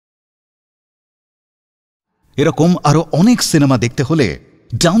এরকম আরো অনেক সিনেমা দেখতে হলে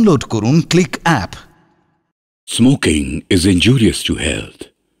ডাউনলোড করুন click app. Smoking is injurious to health.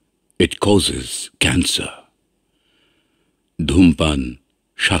 It causes cancer. ধূমপান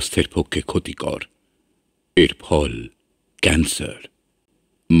স্বাস্থ্যের পক্ষে ক্ষতিকর, এর ফল ক্যান্সার।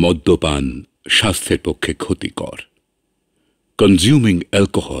 মদ্যপান স্বাস্থ্যের পক্ষে ক্ষতিকর। Consuming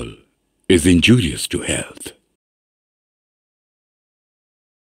alcohol is injurious to health.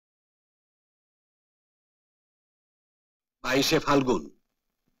 22শে ফাল্গুন।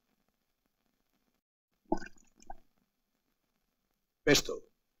 বেশ তো,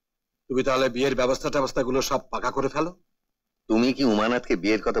 তুমি তাহলে বিয়ের ব্যবস্থাগুলো সব পাকা করে ফেলো। তুমি কি উমানাথকে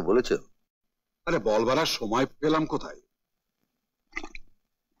বিয়ের কথা বলেছো? আরে বলবার আর সময় পেলাম কোথায়?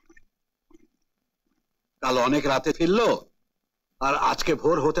 কাল অনেক রাতে ফিরলো, আর আজকে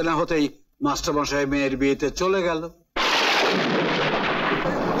ভোর হতে না হতেই মাস্টার মশাই মেয়ের বিয়েতে চলে গেল।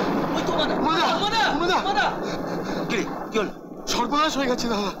 সর্বনাশ হয়ে গেছে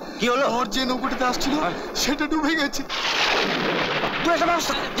দাদা। কি হলো? ওর যে নৌকোটিতে আসছিল সেটা ডুবে গেছে।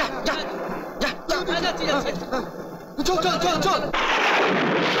 চল চল চল চল।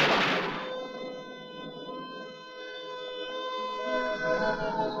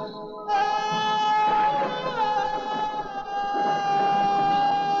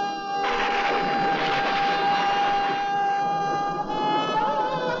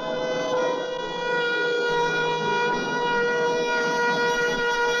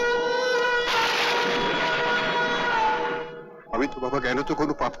 আমি তো বাবা জ্ঞান তো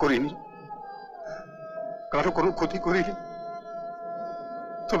কোনো পাপ করিনি, কারো কোনো ক্ষতি করিনি,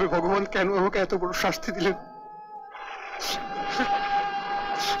 তবে ভগবান কেন আমাকে এত বড় শাস্তি দিলেন?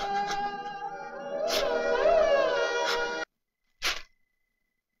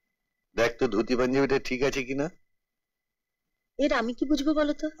 দেখ তো ধুতি পাঞ্জাবিটা ঠিক আছে কিনা। এর আমি কি বুঝবো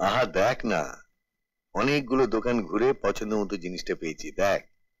বলো তো? আহা দেখ না, অনেকগুলো দোকান ঘুরে পছন্দ মতো জিনিসটা পেয়েছি, দেখ।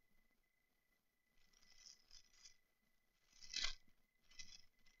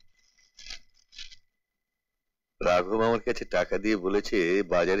 রাঘব আমার কাছে টাকা দিয়ে বলেছে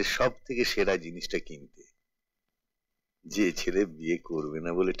বাজারে সব থেকে সেরা জিনিসটা কিনতে। যে ছেলে বিয়ে করবে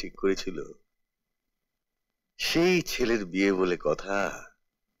না বলে ঠিক করেছিল, সেই ছেলের বিয়ে বলে কথা।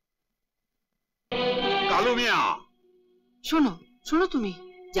 কালু মিয়া, শোনো শোনো, তুমি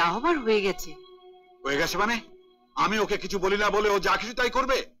যা হবার হয়ে গেছে। হয়ে গেছে মানে? আমি ওকে কিছু বলি না বলে ও যা কিছু তাই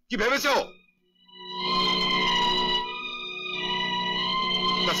করবে? কি ভেবেছো?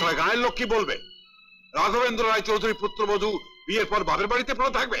 তাছাড়া গায়ের লোক কি বলবে? রাঘবেন্দ্র রায় চৌধুরী পুত্রবধূ বিয়ের পর বাপের বাড়িতে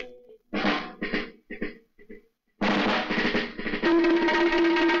পড়ে থাকবে?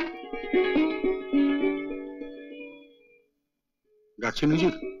 যাচ্ছেন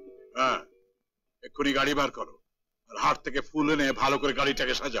হুজুর? হ্যাঁ, এক্ষুনি গাড়ি বার করো আর হাট থেকে ফুল এনে ভালো করে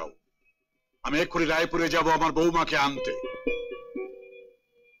গাড়িটাকে সাজাও। আমি এক্ষুনি রায়পুরে যাব আমার বৌমাকে আনতে।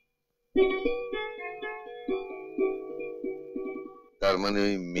 তার মানে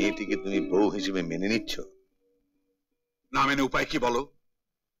ওই মেয়েটিকে তুমি বউ হিসেবে মেনে নিচ্ছ? না মেনে উপায় কি বলো?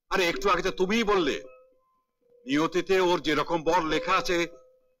 আরে একটু আগে তো তুমিই বললে নিয়তিতে ওর যেরকম বর লেখা আছে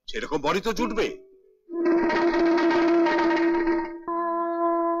সেরকম বরই তো জুটবে।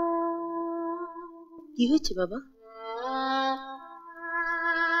 কি হয়েছে বাবা?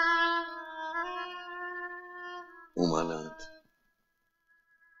 উমানাথ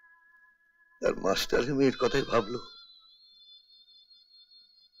তার মাস্টারের মেয়ের কথাই ভাবলো,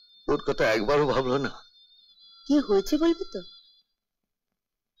 তোর কথা একবারও ভাবলো না। কি হয়েছে বলবে তো?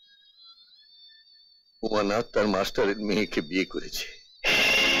 উমানাথ তার মাস্টারের মেয়েকে বিয়ে করেছে।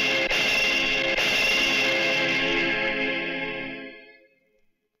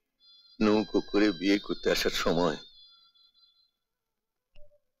 নৌকো করে বিয়ে করতে আসার সময়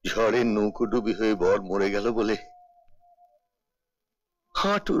ঝড়ে নৌকো ডুবি হয়ে বর মরে গেল বলে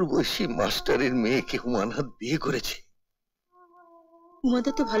হাঁটুর বয়সী মাস্টারের মেয়েকে উমানাথ বিয়ে করেছে।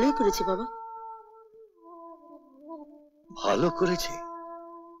 উমাদা তো ভালোই করেছে বাবা। ভালো করেছে?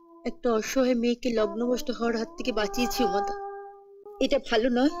 একটা অসহায় মেয়েকে লগ্নভ্রষ্ট হওয়ার হাত থেকে বাঁচিয়েছি উমাদা, এটা ভালো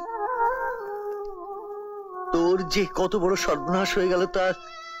নয়? তোর যে কত বড় সর্বনাশ হয়ে গেল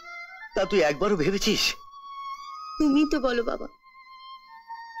তা তুই একবারও ভেবেছিস? তুমি তো বলো বাবা,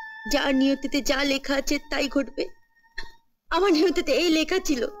 যা নিয়তিতে যা লেখা আছে তাই ঘটবে। আমার নিয়তিতে এই লেখা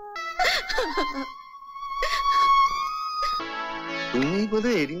ছিল। তুমি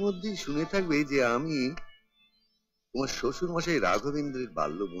বোধহয় এরই মধ্যেই শুনে থাকবে যে আমি তোমার শ্বশুর মশাই রাঘবেন্দ্রের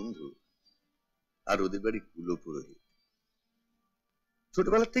বাল্য বন্ধু, আর ওদের বাড়ি কুলপুরোহিত।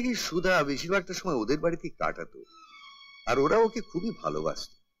 ছোটবেলা থেকেই সুধা বেশিরভাগটা সময় ওদের বাড়িতে কাটাতো, আর ওরা ওকে খুবই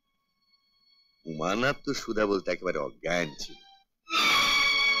ভালোবাসত। উমানাথ তো সুধা বলতে একেবারে অজ্ঞান ছিল।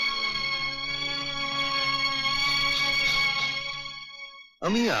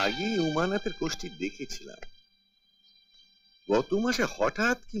 আমি আগেই উমানাথের কোষ্ঠী দেখেছিলাম। গত মাসে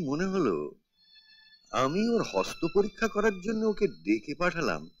হঠাৎ কি মনে হলো আমি ওর হস্ত পরীক্ষা করার জন্য ওকে ডেকে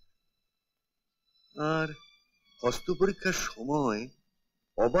পাঠালাম, আর হস্ত পরীক্ষার সময়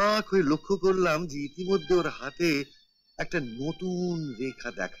অবাক হয়ে লক্ষ্য করলাম যে ইতিমধ্যে ওর হাতে একটা নতুন রেখা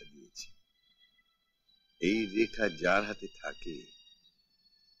দেখা দিয়েছে। এই রেখা যার হাতে থাকে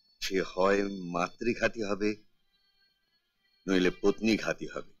সে হয় মাতৃঘাতী হবে, নইলে পত্নী ঘাতী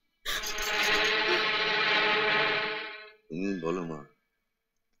হবে। তুমি বলো মা,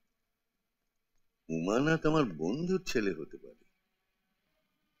 উমানাথ আমার বন্ধুর ছেলে হতে পারে,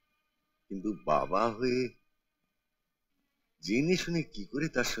 কিন্তু বাবা হয়ে জেনে শুনে কি করে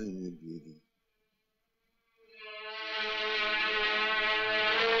তার সঙ্গে মেয়ে বিয়ে দিই?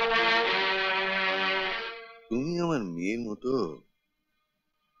 তুমি আমার মেয়ের মতো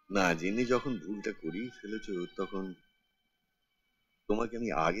না জেনে যখন ভুলটা করেই ফেলেছ, তখন তোমাকে আমি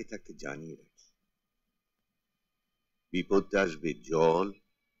আগে থাকতে জানিয়ে রাখি, বিপদটা আসবে জল,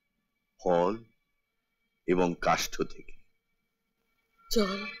 ফল এবং কাষ্ঠ থেকে।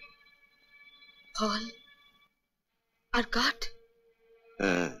 জল, ফল আর কাঠ?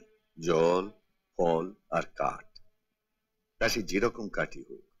 হ্যাঁ, জল, ফল আর কাঠ। তা সে যেরকম কাঠই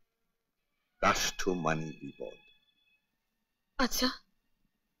হোক, কাষ্ঠ মানে বিপদ। আচ্ছা,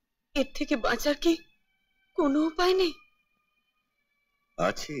 এর থেকে বাঁচার কি কোনো উপায় নেই?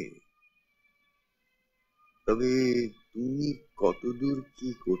 আছে, তবে তুমি কতদূর কি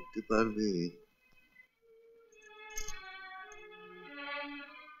করতে পারবে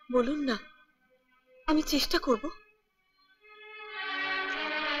বলুন না, আমি চেষ্টা করব।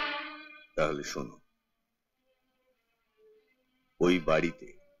 তাহলে শোনো, ওই বাড়িতে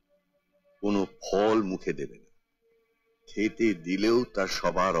কোনো ফল মুখে দেবে না, খেতে দিলেও তার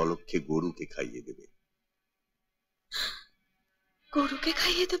সবার অলক্ষ্যে গরুকে খাইয়ে দেবে। গরুকে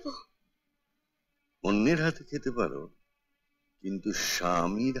খাইয়ে দেব? অন্যের হাতে খেতে পারো, কিন্তু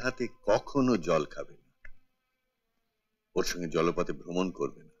স্বামীর হাতে কখনো জল খাবে না, ওর সঙ্গে জলপথে ভ্রমণ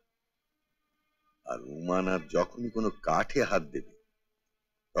করবে না। আর উমানাথ যখনই কোনো কাঠে হাত দেবে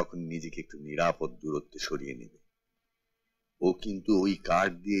তখন নিজেকে একটু নিরাপদ দূরত্বে সরিয়ে নেবে। ও কিন্তু ওই কাঠ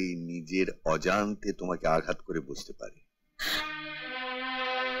দিয়ে নিজের অজান্তে তোমাকে আঘাত করে বসতে পারে।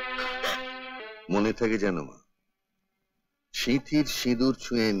 মনে থাকে যেন মা, সিঁথির সিঁদুর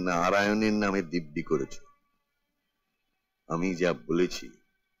ছুঁয়ে নারায়ণের নামে দিব্যি করেছ। আমি যা বলেছি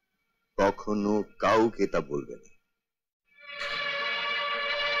কখনো কাউকে তা বলবে না।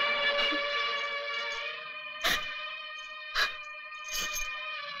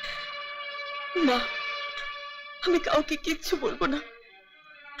 না, আমি কাউকে কিচ্ছু বলবো না।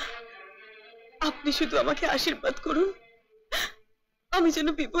 আপনি শুধু আমাকে আশীর্বাদ করুন, আমি যেন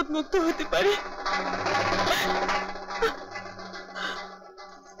বিপদ মুক্ত হতে পারি।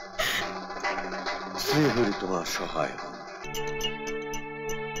 শ্রীহরি তোমার সহায় হন।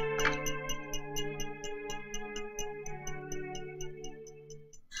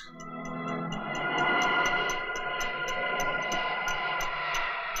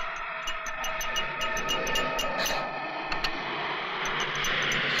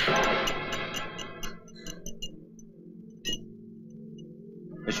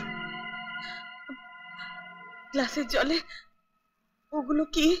 গ্লাসের জলে ওগুলো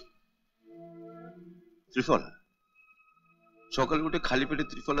কি? ত্রিফলা। সকালে উঠে খালি পেটে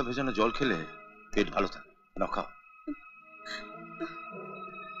ত্রিফলা ভেজানো জল খেলে পেট ভালো থাকে। না খাও।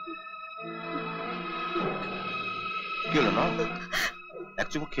 কি হলো না? এক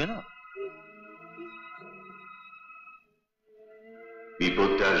চুমুক খেয়ে নাও।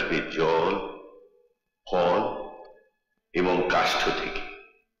 বিপদটা আসবে জল, ফল এবং কাষ্ঠ থেকে।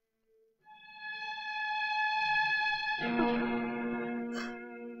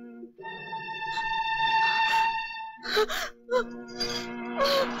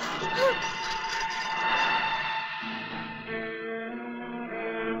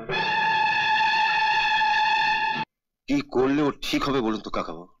 কি করলে ও ঠিক হবে বলুন তো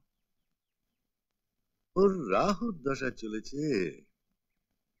কাকাবাবু? ওর রাহুর দশা চলেছে,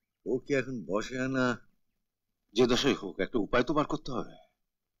 ওকে এখন বসে আনা। যে দশাই হোক, একটা উপায় তো বার করতে হবে।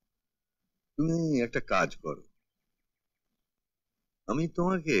 তুমি একটা কাজ করো, আমি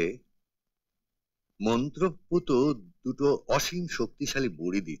তোমাকে মন্ত্রপুত দুটো অসীম শক্তিশালী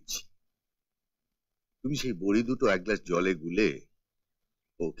বড়ি দিচ্ছি। তুমি সেই বড়ি দুটো এক গ্লাস জলে গুলে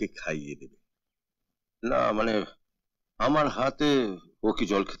ওকে খাইয়ে দেবে। না মানে আমার হাতে ও কি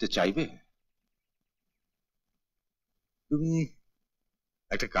জল খেতে চাইবে? তুমি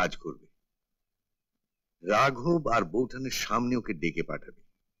একটা কাজ করবে, রাঘব আর বৌঠানের সামনে ওকে ডেকে পাঠাবে।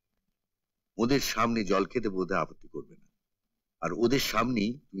 ওদের সামনে জল খেতে বোধহয় আপত্তি করবে না। আর ওদের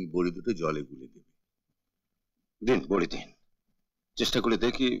সামনেই তুমি বড়ি দুটো জলে গুলে দেবে। দিন বড়ি দিন, চেষ্টা করে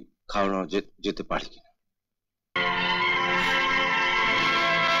দেখি খাওয়ানো যেতে পারি কিনা।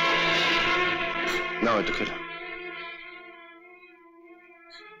 নাও একটু খেলাম।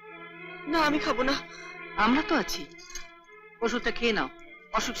 না আমি খাবো না। আমরা তো আছি, ওষুধটা খেয়ে নাও,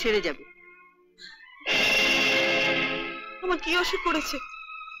 অসুখ সেরে যাবে। আমার কি অসুখ করেছে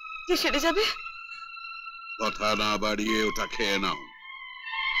যে সেরে যাবে? কথা না বাড়িয়ে ওটা খেয়ে নাও।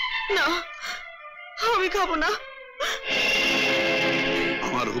 না আমি খাবো না।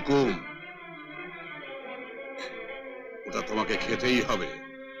 আমার হুকুম, ওটা তোমাকে খেতেই হবে।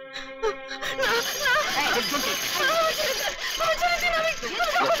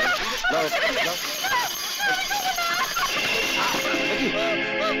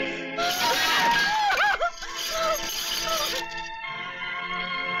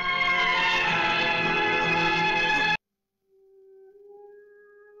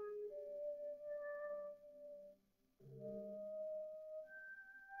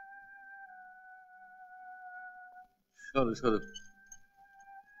 সরো সরো।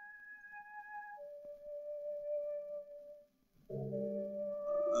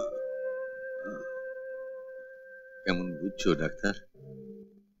 কেমন বুঝছো ডাক্তার?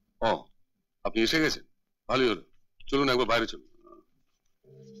 আপনি এসে গেছেন, ভালোই হলো। চলুন একবার বাইরে চলুন।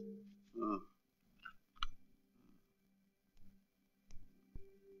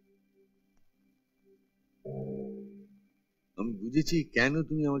 আমি বুঝেছি কেন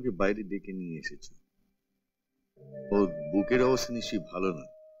তুমি আমাকে বাইরে ডেকে নিয়ে এসেছো। ওর বুকের অবস্থা নিশ্চয়ই ভালো না।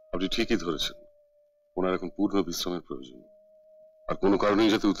 আপনি ঠিকই ধরেছেন, ওনার এখন পূর্ণ বিশ্রামের প্রয়োজন, আর কোনো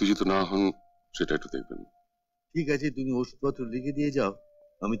কারণেই যাতে উত্তেজিত না হন সেটা একটু দেখবেন। ঠিক আছে, তুমি ওষুধপত্র লিখে দিয়ে যাও,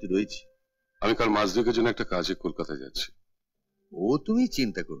 আমি তো রয়েছি। আমি কাল মাস দুয়েকের জন্য একটা কাজে কলকাতায় যাচ্ছি। ও তুমি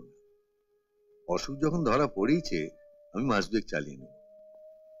চিন্তা করো না, অসুখ যখন ধরা পড়েইছে আমি মাস দুয়েক চালিয়ে নেব।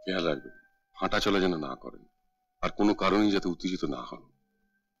 খেয়াল রাখবেন হাঁটা চলা যেন না করেন, আর কোনো কারণেই যাতে উত্তেজিত না হন।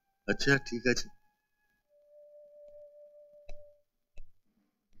 আচ্ছা ঠিক আছে।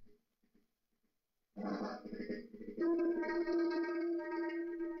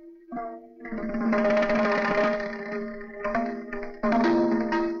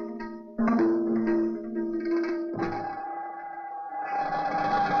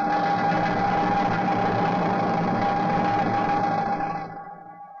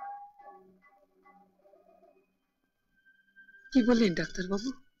 কি বললেন ডাক্তারবাবু?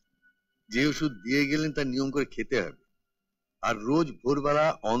 যে ওষুধ দিয়ে গেলেন তার নিয়ম করে খেতে হবে, আর রোজ ভোরবেলা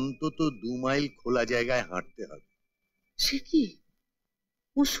অন্তত 2 মাইল খোলা জায়গায় হাঁটতে হবে। সে কি,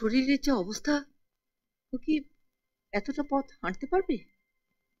 ওর শরীরের যে অবস্থা, ও কি এতটা পথ হাঁটতে পারবে?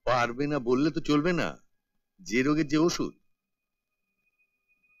 পারবে না বললে তো চলবে না, যে রোগের যে ওষুধ।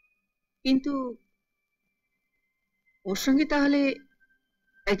 কিন্তু ওর সঙ্গে তাহলে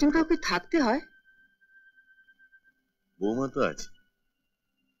একজন কাউকে থাকতে হয়। বৌমা তো আছে,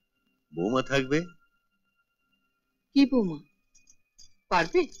 বৌমা থাকবে। কি বৌমা?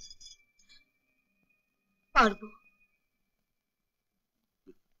 পারবে? পারবো।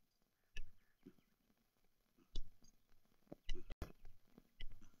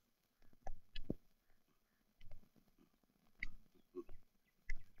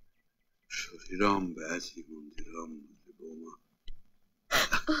 শরীরম ব্যাসি মন্দিরম। বৌমা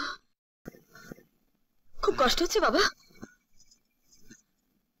খুব কষ্ট হচ্ছে বাবা?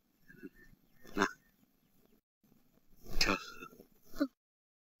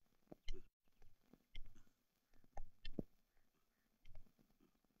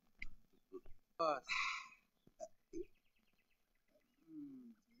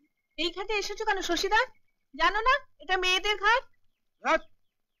 এই ঘাটে এসেছো কেন শশীদার? জানো না এটা মেয়েদের ঘাট?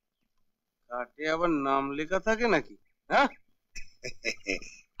 ঘাটে আবার নাম লেখা থাকে নাকি? হ্যাঁ,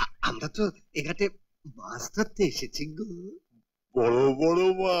 আমরা তো এ ঘাটে মাছ ধরতে এসেছি গো। বড় বড়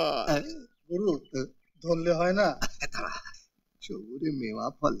মাছ বড় ধরলে হয় না, সবুরে মেওয়া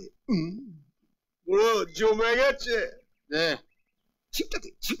ফলে। পুরো জমে গেছে। দে ছিপটা দে,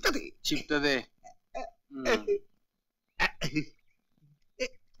 ছিপটা দে, ছিপটা দে।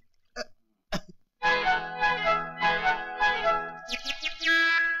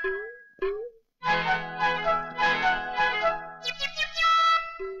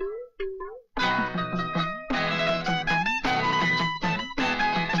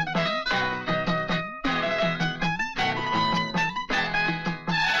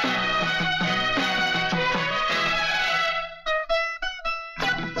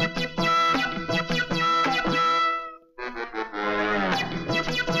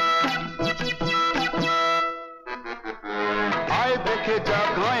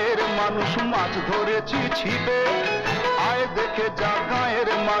 মাছ ধরেছি ছিপে, আয় দেখে যা গায়ের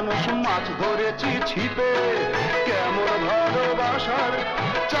মানুষ মাছ ধরেছি ছিপে, কেমন ভালোবাসার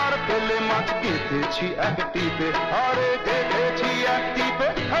চার পেলে মাছ কেটেছি এক টিপে, আরে কেটেছি এক টিপে,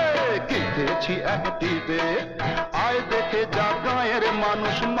 কেটেছি এক টিপে। আয় দেখে যা গায়ের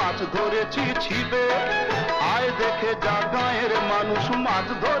মানুষ মাছ ধরেছি ছিপে, আয় দেখে যা গায়ের মানুষ মাছ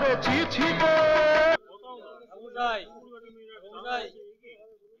ধরেছি ছিপে।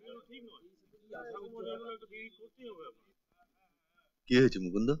 কি হয়েছে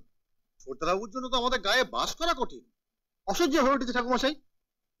মুকুন্দ? ছোটবাবুর জন্য তো আমাদের গায়ে বাস করা কঠিন, অসহ্য হয়ে উঠেছে ঠাকুরমশাই।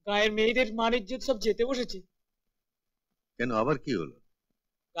 গায়ের মেয়েদের মান ইজ্জত সব যেতে বসেছে। কেন, আবার কি হলো?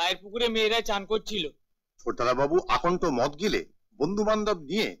 গায়ের পুকুরে মেয়েরা চান করছিল। ছোটবাবু আকণ্ঠ মদ গিলে বন্ধু বান্ধব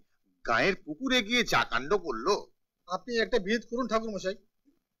নিয়ে গায়ের পুকুরে গিয়ে যা কাণ্ড করলো। আপনি একটা বিহিত করুন ঠাকুরমশাই।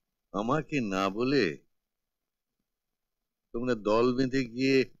 আমাকে না বলে তোমরা দল বেঁধে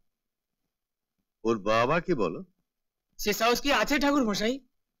গিয়ে ওর বাবাকে বলো। সে সাহস কি আছে ঠাকুর মশাই?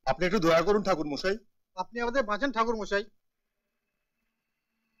 আপনি একটু দয়া করুন ঠাকুর মশাই, আপনি আমাদের বাঁচান ঠাকুর মশাই।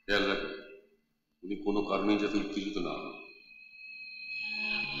 খেয়াল রাখবেন উনি কোনো কারণে যাতে উত্তেজিত না হন।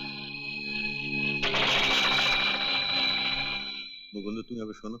 মুকুন্দ, তুমি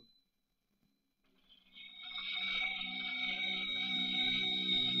আগে শোনো।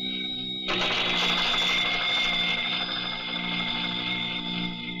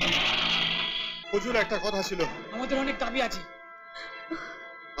 হুজুর, একটা কথা ছিল। আমাদের অনেক দাবি আছে।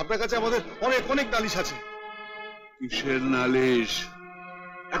 আপনার কাছে আমাদের অনেক অনেক নালিশ আছে। কিসের নালিশ?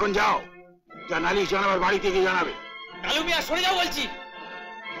 এখন যাও, যা নালিশ জানাবার বাড়িতে গিয়ে জানাবে। কালু মিয়া সরে যাও বলছি।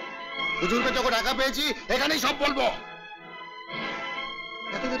 হুজুরকে যখন একা পেয়েছি এখানেই সব বলবো।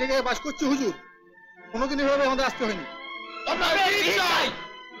 এতদিন রেগে বাস করছি হুজুর, কোনোদিন এভাবে আমাদের আসতে হয়নি।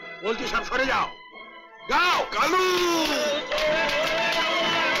 বলছি সব সরে যাও, যাও। কালু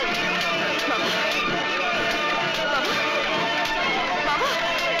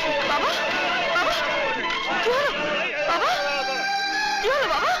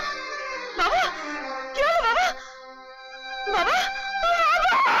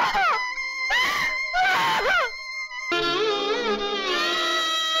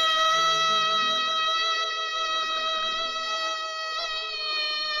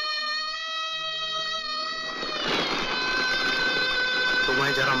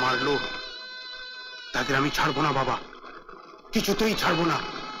তোমায় যারা মারলো তাদের আমি ছাড়বো না বাবা, কিছুতেই ছাড়বো না।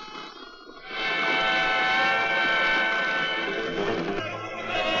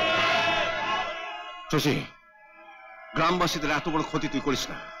 শশী, গ্রামবাসীদের এত বড় ক্ষতি তুই করিস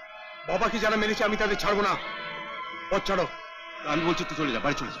না। বাবাকে যারা মেরেছে আমি তাদের ছাড়বো না। পথ ছাড়ো। আমি বলছি তুই চলে যা,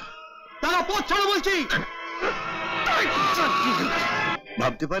 বাড়ি চলে যা। তারা পথ ছাড়ো বলছি।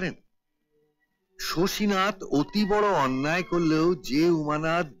 ভাবতে পারেন শশীনাথ অতি বড় অন্যায় করলেও যে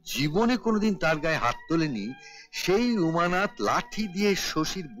উমানাথ জীবনে কোনোদিন তার গায়ে হাত তোলেনি, সেই উমানাথ লাঠি দিয়ে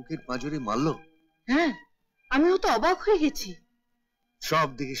শশীর বুকের পাঁজরে মারল। হ্যাঁ, আমিও তো অবাক হয়ে গেছি। সব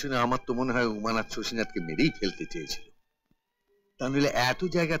দেখে শুনে আমার তো মনে হয় উমানাথ শশীনাথকে মেরেই ফেলতে চেয়েছিল। তা নইলে এত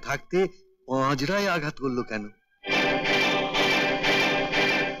জায়গা থাকতে পাঁজরায় আঘাত করলো কেন?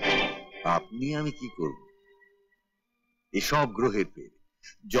 আপনি আমি কি করব? এসব গ্রহের পেয়ে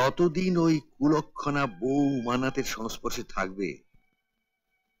যতদিন ওই কুলক্ষণা বউ উমানাথের সংস্পর্শে থাকবে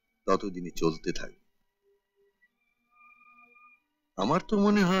ততদিনে চলতে থাকবে। আমার তো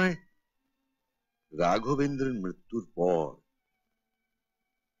মনে হয় রাঘবেন্দ্রের মৃত্যুর পর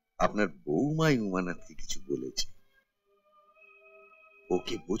আপনার বৌমাই উমানাথকে কিছু বলেছে।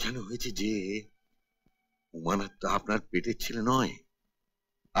 ওকে বোঝানো হয়েছে যে উমানাথ তো আপনার পেটের ছেলে নয়,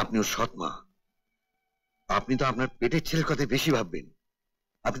 আপনি ওর সৎমা। আপনি তো আপনার পেটের ছেলের কথা বেশি ভাববেন।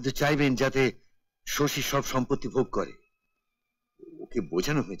 আপনি তো চাইবেন যাতে শশী সব সম্পত্তি ভোগ করে। ওকে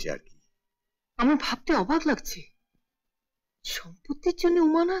বোঝানো হয়েছে আর কি। আমার ভাবতে অবাক লাগছে, সম্পত্তির জন্য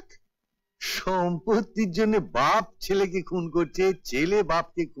উমানাথ? সম্পত্তির জন্য বাপ ছেলেকে খুন করছে, ছেলে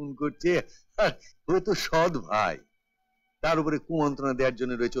বাপকে খুন করছে, আর ও তো সৎ ভাই। তার উপরে কুমন্ত্রণা দেওয়ার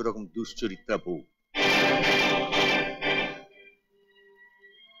জন্য রয়েছে ওরকম দুশ্চরিত্রা বউ।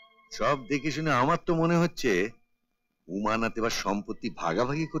 সব দেখে শুনে আমার তো মনে হচ্ছে উমানাথ এবার সম্পত্তি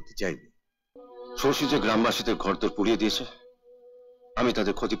ভাগাভাগি করতে চাইবে। শশী যে গ্রামবাসীদের ঘরদোর পুড়িয়ে দিয়েছে, আমি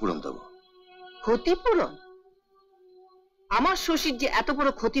তাদের ক্ষতিপূরণ দেব। ক্ষতিপূরণ? আমার শশীর যে এত বড়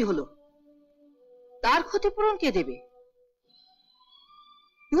ক্ষতি হলো, তার ক্ষতিপূরণ কে দেবে?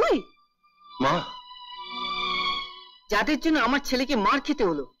 তুই? মা, যাদের জন্য আমার ছেলেকে মার খেতে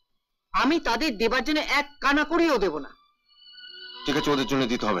হলো, আমি তাদের দেবার জন্য এক কানা করেও দেব না। ঠিক আছে, ওদের জন্য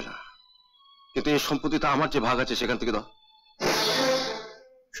দিতে হবে না, কিন্তু এই সম্পত্তিটা আমার যে ভাগ আছে সেখান থেকে দাও।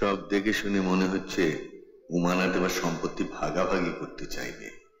 সব দেখে শুনে মনে হচ্ছে উমানাথ এবার সম্পত্তি ভাগাভাগি করতে চাইবে।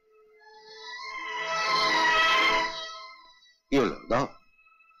 কি হলো দাও।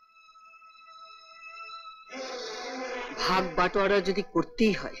 ভাগ বাটোয়ারা যদি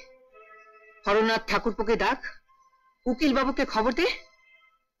করতেই হয়, হরনাথ ঠাকুরপোকে ডাক, উকিল বাবুকে খবর দে,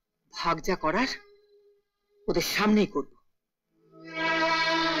 ভাগ যা করার ওদের সামনেই করব।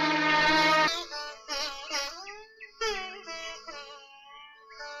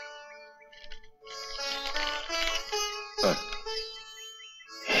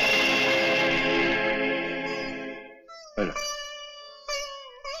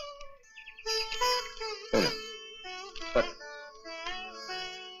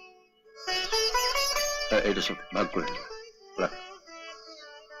 এটা সব ভাগ করে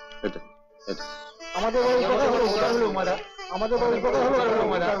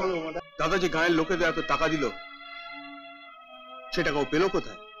দাদা যে গায়ের লোকেদের এত টাকা দিল, সেটা ও পেলো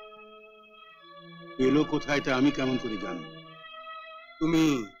কোথায়? পেলো কোথায় তা আমি কেমন করে জানবো? তুমি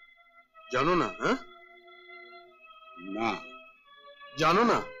জানো না? হ্যাঁ, না জানো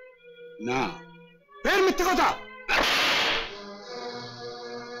না? না। ফের মিথ্যে কথা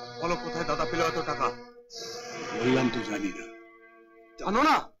বলো, কোথায় দাদা পেলো এত টাকা? বললাম তো জানি না। জানো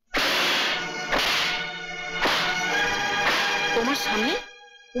না? তোমার সামনে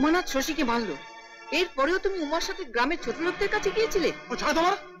উমানাথ শশীকে মারলো, এরপরেও তুমি উমার সাথে গ্রামের ছোট লোকদের কাছে গিয়েছিলে? ও ছাড়া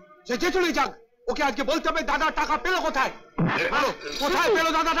তোমার, সে যে চলে যাক, ওকে আজকে বলতে হবে দাদা টাকা পেলো কোথায়। বলো, কোথায় পেলো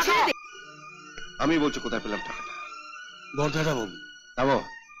দাদা টাকা? আমি বলছি কোথায় পেলাম টাকাটা। বরদাদা বাবু, যাবো।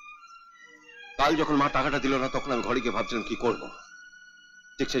 কাল যখন মা টাকাটা দিল না, তখন আমি ঘরে গিয়ে ভাবছিলাম কি করবো।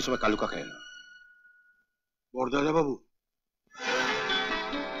 ঠিক সেই সময় কালু কাকা এলো। বরদাদা বাবু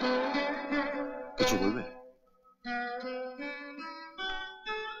কিছু বলবে?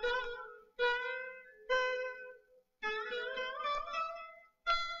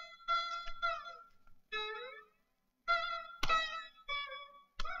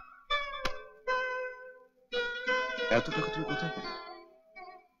 এত টাকা তুমি কোথায় পেলে?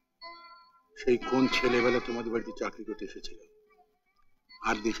 সেই কোন ছেলেবেলা তোমাদের বাড়িতে চাকরি করতে এসেছিল,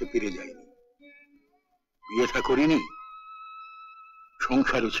 আর দেশে ফিরে যায়নি। বিয়েটা করিনি,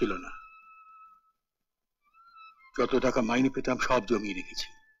 সংসারও ছিল না। যত টাকা মাইনে পেতাম সব জমিয়ে রেখেছি।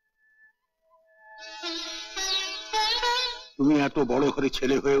 তুমি এত বড় ঘরে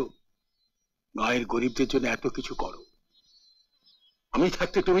ছেলে হয়েও গায়ের গরিবদের জন্য এত কিছু করো। আমি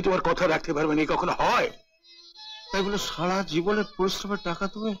থাকতে তুমি তোমার কথা রাখতে পারবে না, কখনো হয়? তাই বলে সারা জীবনের পরিশ্রমের টাকা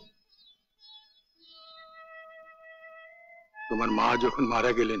তুমি? তোমার মা যখন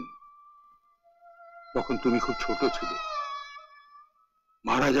মারা গেলেন তখন তুমি খুব ছোট ছিলে।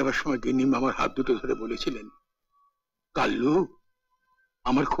 মারা যাবার সময় গিন্নিমা আমার হাত দুটো ধরে বলেছিলেন, কাল্লু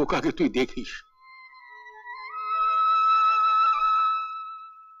আমার খোকাকে তুই দেখিস।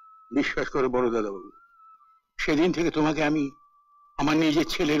 বিশ্বাস করো বড় দাদা বাবু, সেদিন থেকে তোমাকে আমি আমার নিজের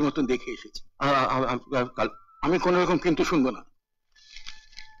ছেলের মতন দেখে এসেছি। আমি কোন রকম কিন্তু শুনবো না।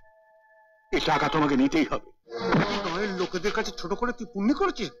 এই টাকা তোমাকে নিতেই হবে। লোকেদের কাছে ছোট করে তুই পুণ্য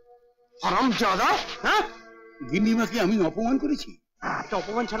করেছিস, হারামজাদা। হ্যাঁ, গিন্নিমাকে আমি অপমান করেছি? একটা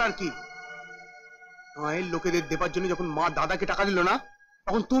অপমান ছাড়া আর কি? গায়ের লোকেদের দেবার জন্য যখন মা দাদাকে টাকা দিল না,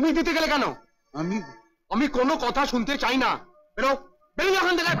 তখন তুমি দিতে গেলে কেন? আমি কোনো কথা শুনতে চাই না। বেরো, বেরিয়ে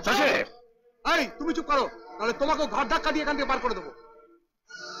এখান থেকে। এই তুমি চুপ করো, তাহলে তোমাকে ঘর ধাক্কা দিয়ে এখান থেকে বার করে দেবো।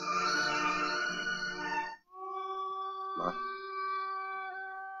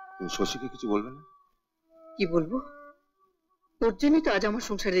 তুমি শশীকে কিছু বলবে না? কি বলবো? তোর জন্যই তো আজ আমার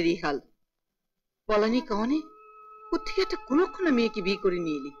সংসারের এই হাল। বলানি কাহনে কোথেকে একটা কুলক্ষণা মেয়েকে বিয়ে করে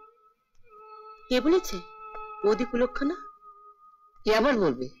নিয়ে এলি। কে বলেছে বৌদি কুলক্ষণা? কে আবার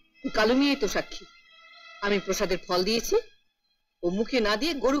বলবে? কালু মেয়ে তো সাক্ষী। আমি প্রসাদের ফল দিয়েছি, ও মুখে না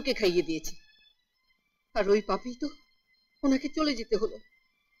দিয়ে গরুকে খাইয়ে দিয়েছে। আর ওই পাপেই তো ওনাকে চলে যেতে হলো।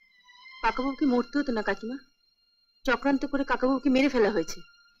 কাকাবাবুকে মরতে হতো না কাকিমা, চক্রান্ত করে কাকাবাবুকে মেরে ফেলা হয়েছে।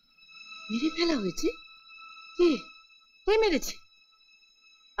 মেরে ফেলা হয়েছে? কে কে মেরেছে?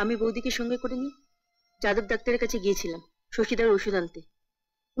 আমি বৌদিকে সঙ্গে করে নিয়ে যাদব ডাক্তারের কাছে গিয়েছিলাম শশীদার ওষুধ আনতে।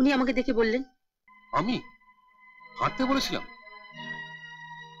 উনি আমাকে দেখে বললেন, আমি হাঁটতে বলেছিলাম?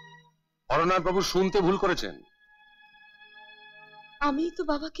 হরনাথ বাবু শুনতে ভুল করেছেন। আমি তো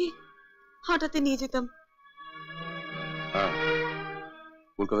বাবাকে হাঁটাতে নিয়ে যেতাম। হ্যাঁ,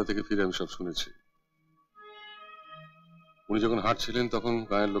 কলকাতা থেকে ফিরে আমি সব শুনেছি। উনি যখন হাঁটছিলেন তখন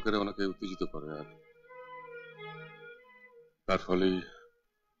গায়ের লোকেরা ওনাকে উত্তেজিত করে, আর তার ফলেই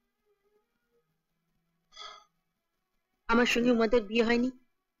আমার সঙ্গে উমাদের বিয়ে হয়নি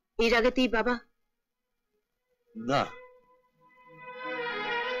এর আগেতেই বাবা? না,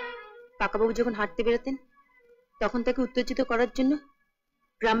 কাকাবাবু যখন হাঁটতে বেরোতেন তখন তাকে উত্তেজিত করার জন্য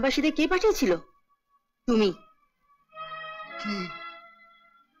গ্রামবাসীদের কে পাঠিয়েছিল? তুমি।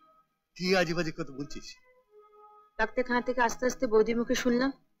 কি আজে বাজে কথা বলছিস? ডাক্তারখানা থেকে আস্তে আস্তে বৌদির মুখে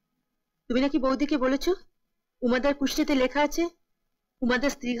শুনলাম তুমি নাকি বৌদিকে বলেছো উমাদার কুষ্টিতে লেখা আছে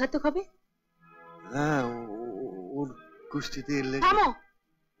উমাদার স্ত্রীঘাতক হবে। হ্যাঁ, ওর কুষ্টিতে থামো।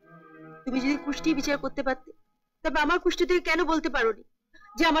 তুমি যদি কুষ্টি বিচার করতে পারতে তবে আমার কুষ্টি থেকে কেন বলতে পারোনি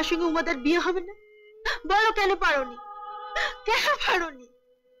যে আমার সঙ্গে উমাদার বিয়ে হবে না? বলো কেন পারোনি? কেন পারোনি?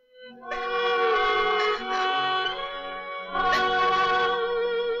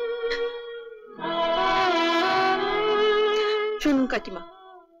 শুনুন কাকিমা,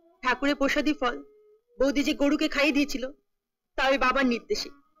 ঠাকুরের প্রসাদী ফল বৌদি যে গরুকে খাইয়ে দিয়েছিল তা ওই বাবার নির্দেশে।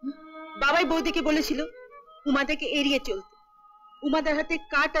 বাবাই বৌদিকে বলেছিল উমাদাকে এড়িয়ে চলতে, উমাদার হাতে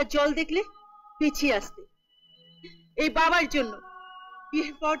কাঠ আর জল দেখলে পিছিয়ে আসতে। এই বাবার জন্য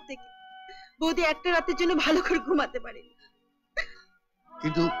বিয়ের পর থেকে বৌদি একটা রাতের জন্য ভালো করে ঘুমাতে পারেনি।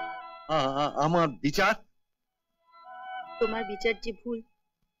 কিন্তু আমার বিচার? তোমার বিচার যে ভুল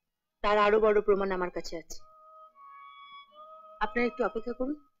তার আরো বড় প্রমাণ আমার কাছে আছে। আপনারা একটু অপেক্ষা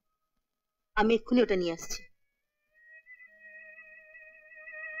করুন, আমি এক্ষুনি ওটা নিয়ে আসছি।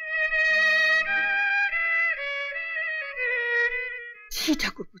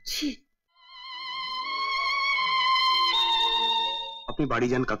 ঠাকুর বুঝছি। আপনি বাড়ি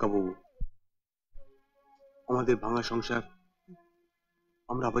যান কাকাবাবু, আমাদের ভাঙা সংসার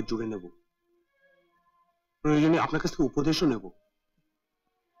আমরা আবার জুড়ে নেব। প্রয়োজনে আপনার কাছ থেকে উপদেশও নেব।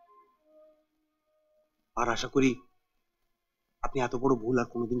 আর আশা করি আপনি এত বড় ভুল আর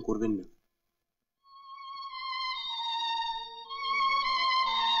কোনোদিন করবেন না।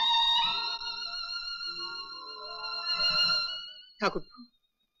 ঠাকুর,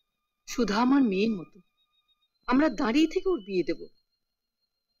 সুধা আমার মেয়ের মতো, আমরা দাঁড়িয়ে থেকে ওর বিয়ে দেব।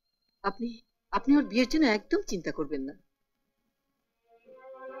 আপনি আপনি ওর বিয়ের জন্য একদম চিন্তা করবেন না।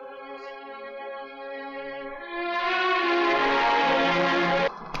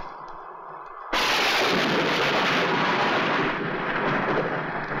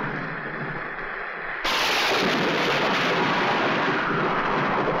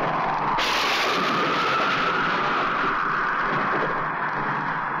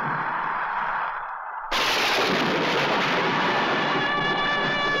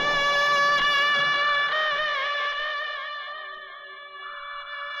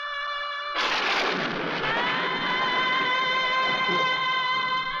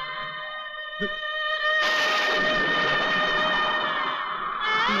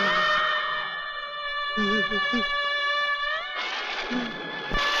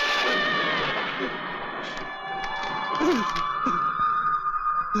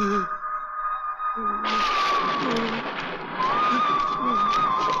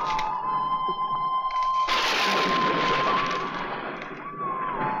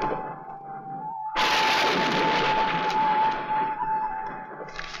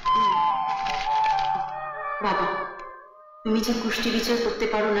 বাবা, তুমি যে কুষ্টি বিচার করতে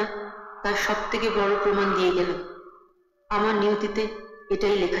পারো না তার সব থেকে বড় প্রমাণ দিয়ে গেল। আমার নিয়তিতে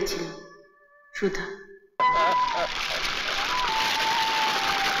এটাই লেখা ছিল, সুধা।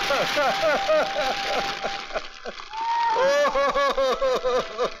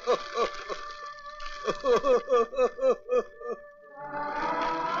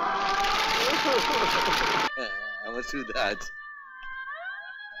 আমার সুধা আছে।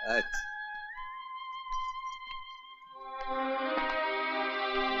 আচ্ছা,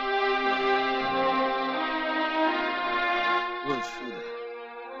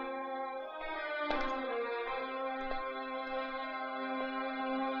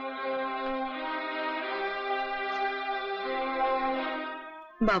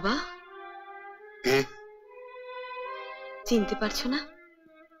 বাবা, চিনতে পারছো না?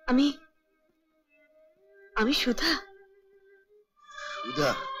 আমি সুধা।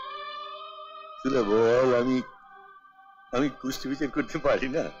 সুধা? সুধা বল, আমি কুষ্টি বিচার করতে পারি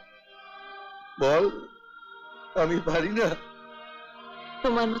না। বল, আমি পারি না।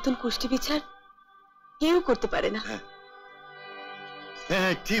 তোমার মতন কুষ্টি বিচার কেউ করতে পারে না।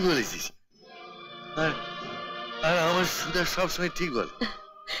 হ্যাঁ, ঠিক বলেছিস। আর আমার সুধা সবসময় ঠিক বল।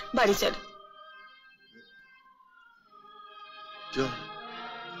 বাড়ি চল। চল।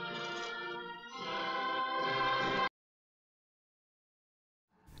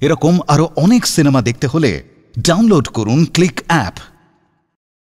 এরকম আরো অনেক সিনেমা দেখতে হলে ডাউনলোড করুন ক্লিক অ্যাপ।